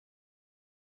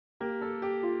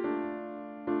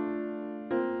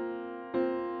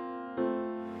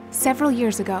Several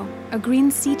years ago, a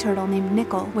green sea turtle named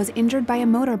Nickel was injured by a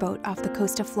motorboat off the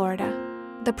coast of Florida.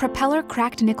 The propeller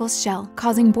cracked Nickel's shell,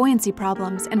 causing buoyancy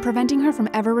problems and preventing her from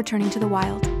ever returning to the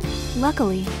wild.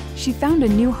 Luckily, she found a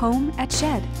new home at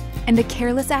Shed, and a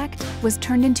careless act was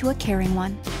turned into a caring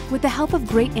one. With the help of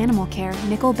great animal care,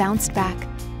 Nickel bounced back.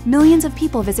 Millions of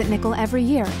people visit Nickel every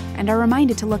year and are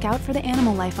reminded to look out for the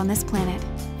animal life on this planet.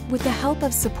 With the help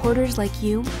of supporters like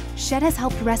you, Shed has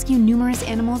helped rescue numerous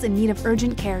animals in need of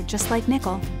urgent care just like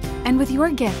Nickel. And with your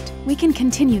gift, we can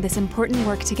continue this important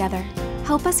work together.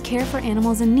 Help us care for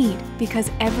animals in need,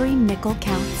 because every nickel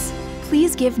counts.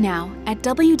 Please give now at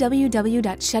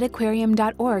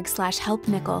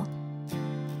www.shedaquarium.org/helpnickel.